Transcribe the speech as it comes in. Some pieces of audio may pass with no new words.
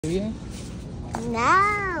area?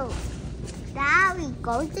 No. Now we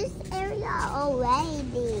go this area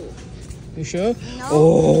already. You sure? No.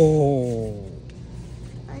 Oh,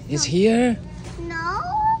 it's here. No.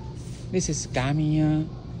 This is gummy.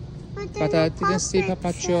 But I didn't see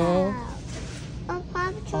Papa Joe. Oh,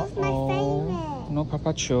 Papa Joe's my favorite. No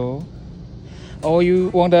Papa Joe. Oh, you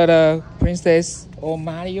wanted a princess or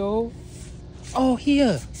Mario? Oh,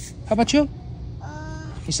 here. Papa Joe.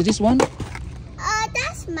 Is it this one?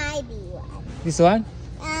 That's my big one. This one?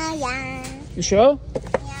 Yeah. You sure? Yeah,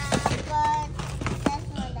 but that's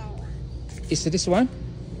what I want. Is it this one?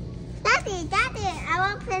 Daddy, I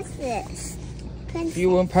want princess.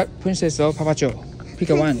 You want princess or Papa Joe?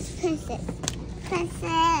 Pick a one.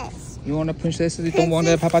 Princess. You want a princess? You don't want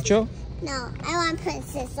a Papa Joe? No, I want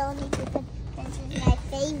princess only because princess is my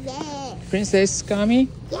favorite. Princess gummy?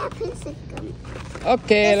 Yeah, princess gummy.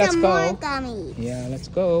 Okay, let's There's go. more gummy. Yeah, let's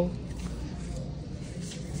go.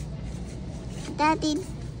 Daddy,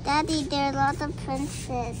 there are a lot of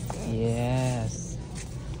princesses. Yes.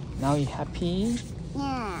 Now you happy?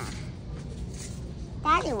 Yeah.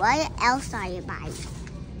 Daddy, what else are you buying?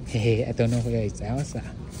 Hey, I don't know where is Elsa.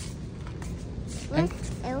 Where's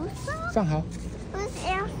Elsa? 放好。 Where's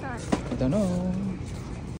Elsa? I don't know.